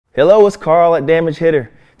Hello, it's Carl at Damage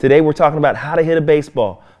Hitter. Today we're talking about how to hit a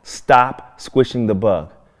baseball. Stop squishing the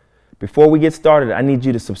bug. Before we get started, I need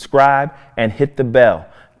you to subscribe and hit the bell.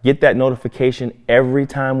 Get that notification every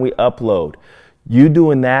time we upload. You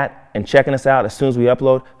doing that and checking us out as soon as we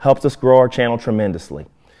upload helps us grow our channel tremendously.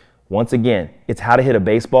 Once again, it's how to hit a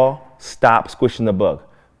baseball. Stop squishing the bug.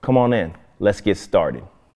 Come on in. Let's get started.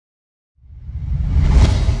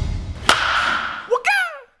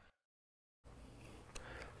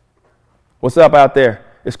 What's up out there?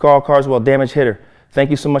 It's Karl Carswell, Damage Hitter. Thank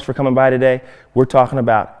you so much for coming by today. We're talking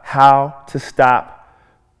about how to stop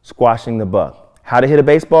squashing the bug. How to hit a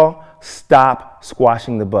baseball, stop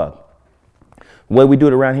squashing the bug. The way we do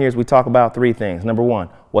it around here is we talk about three things. Number one,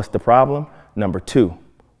 what's the problem? Number two,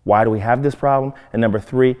 why do we have this problem? And number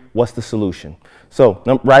three, what's the solution? So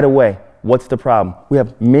right away, what's the problem? We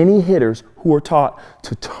have many hitters who are taught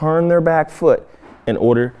to turn their back foot in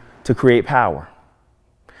order to create power.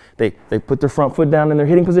 They put their front foot down in their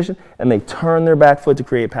hitting position and they turn their back foot to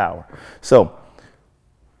create power. So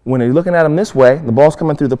when you're looking at them this way, the ball's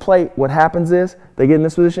coming through the plate, what happens is they get in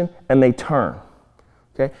this position and they turn.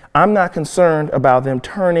 Okay? I'm not concerned about them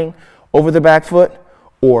turning over the back foot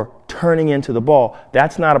or turning into the ball.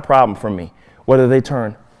 That's not a problem for me. Whether they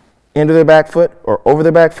turn into their back foot or over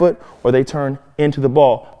their back foot or they turn into the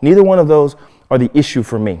ball, neither one of those are the issue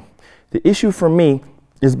for me. The issue for me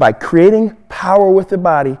is by creating power with the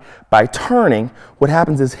body, by turning, what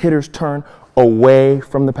happens is hitters turn away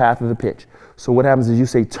from the path of the pitch. So what happens is you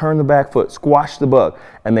say turn the back foot, squash the bug,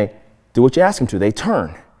 and they do what you ask them to, they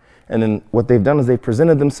turn. And then what they've done is they've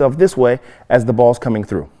presented themselves this way as the ball's coming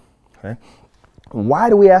through. Okay? Why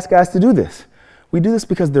do we ask guys to do this? We do this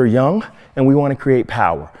because they're young and we want to create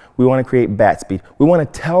power. We want to create bat speed. We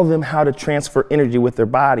want to tell them how to transfer energy with their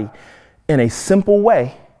body in a simple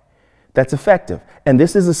way that's effective. And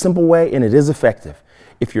this is a simple way and it is effective.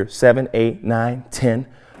 If you're 7, 8, 9, 10,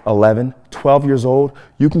 11, 12 years old,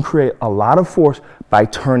 you can create a lot of force by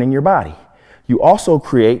turning your body. You also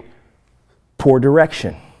create poor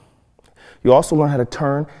direction. You also learn how to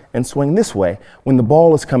turn and swing this way when the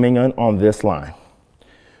ball is coming in on this line.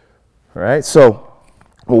 All right, so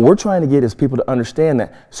what we're trying to get is people to understand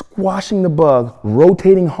that squashing the bug,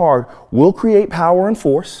 rotating hard, will create power and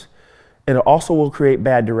force, and it also will create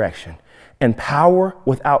bad direction. And power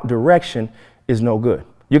without direction is no good.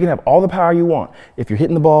 You can have all the power you want. If you're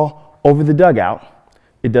hitting the ball over the dugout,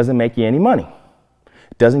 it doesn't make you any money.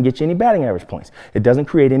 It doesn't get you any batting average points. It doesn't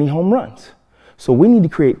create any home runs. So we need to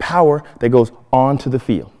create power that goes onto the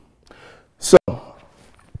field. So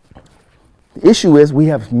the issue is we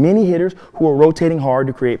have many hitters who are rotating hard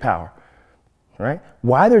to create power. Right?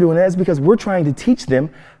 Why they're doing that is because we're trying to teach them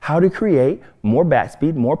how to create more bat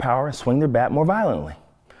speed, more power, and swing their bat more violently.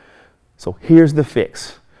 So here's the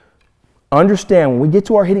fix. Understand when we get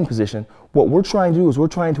to our hitting position, what we're trying to do is we're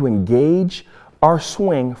trying to engage our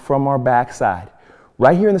swing from our backside.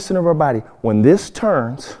 Right here in the center of our body, when this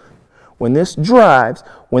turns, when this drives,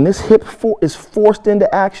 when this hip is forced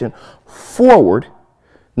into action, forward,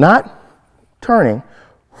 not turning,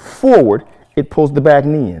 forward, it pulls the back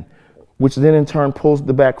knee in, which then in turn pulls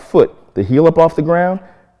the back foot, the heel up off the ground,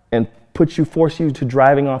 and force you to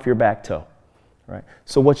driving off your back toe. Right?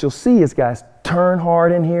 So what you'll see is guys turn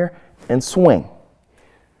hard in here and swing.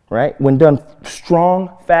 Right? When done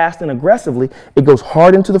strong, fast, and aggressively, it goes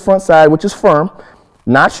hard into the front side, which is firm,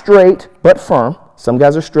 not straight, but firm. Some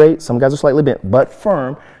guys are straight, some guys are slightly bent, but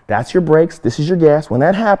firm. That's your brakes, this is your gas. When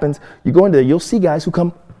that happens, you go into there, you'll see guys who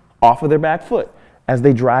come off of their back foot as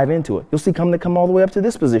they drive into it. You'll see they come all the way up to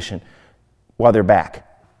this position while they're back.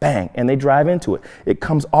 Bang, and they drive into it. It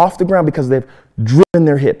comes off the ground because they've driven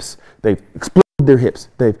their hips. They've exploded their hips.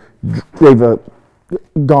 They've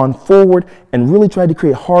gone forward and really tried to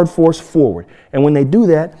create hard force forward. And when they do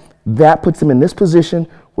that, that puts them in this position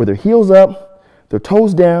where their heels up, their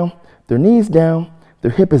toes down, their knees down, their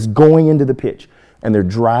hip is going into the pitch, and they're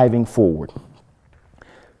driving forward.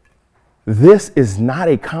 This is not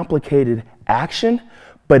a complicated action,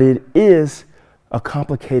 but it is a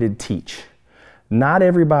complicated teach. Not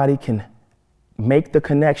everybody can make the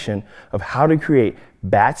connection of how to create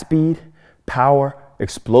bat speed, power,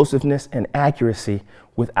 explosiveness, and accuracy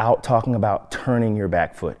without talking about turning your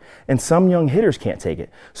back foot. And some young hitters can't take it.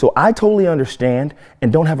 So I totally understand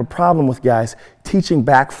and don't have a problem with guys teaching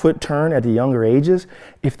back foot turn at the younger ages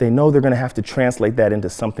if they know they're going to have to translate that into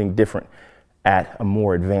something different at a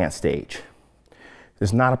more advanced age.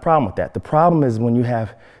 There's not a problem with that. The problem is when you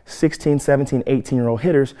have 16, 17, 18-year-old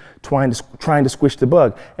hitters trying to squish the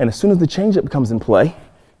bug. And as soon as the changeup comes in play,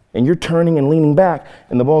 and you're turning and leaning back,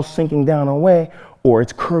 and the ball's sinking down and away, or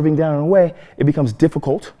it's curving down and away, it becomes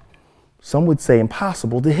difficult some would say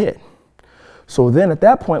impossible to hit. So then at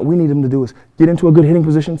that point, we need them to do is get into a good hitting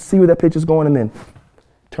position, see where that pitch is going, and then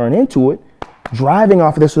turn into it, driving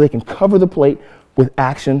off of this so they can cover the plate with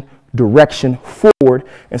action, direction forward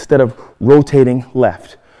instead of rotating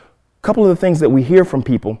left. A couple of the things that we hear from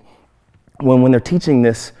people when they're teaching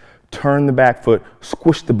this, turn the back foot,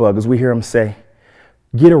 squish the bug, as we hear them say,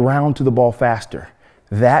 get around to the ball faster.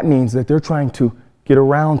 That means that they're trying to get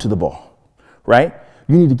around to the ball, right?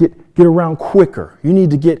 You need to get around quicker. You need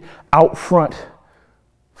to get out front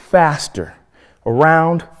faster.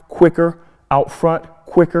 Around quicker, out front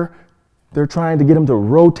quicker. They're trying to get them to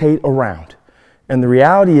rotate around. And the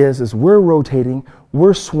reality is we're rotating,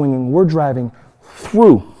 we're swinging, we're driving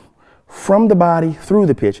through, from the body through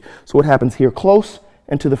the pitch. So what happens here, close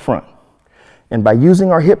and to the front. And by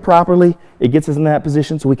using our hip properly, it gets us in that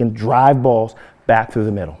position so we can drive balls back through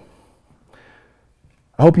the middle.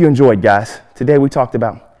 I hope you enjoyed, guys. Today we talked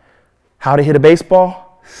about how to hit a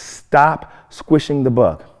baseball, stop squishing the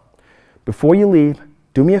bug. Before you leave,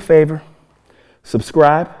 do me a favor,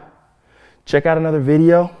 subscribe, check out another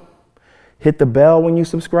video, hit the bell when you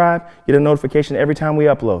subscribe, get a notification every time we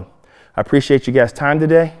upload. I appreciate you guys' time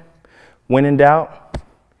today. When in doubt,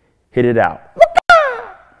 hit it out.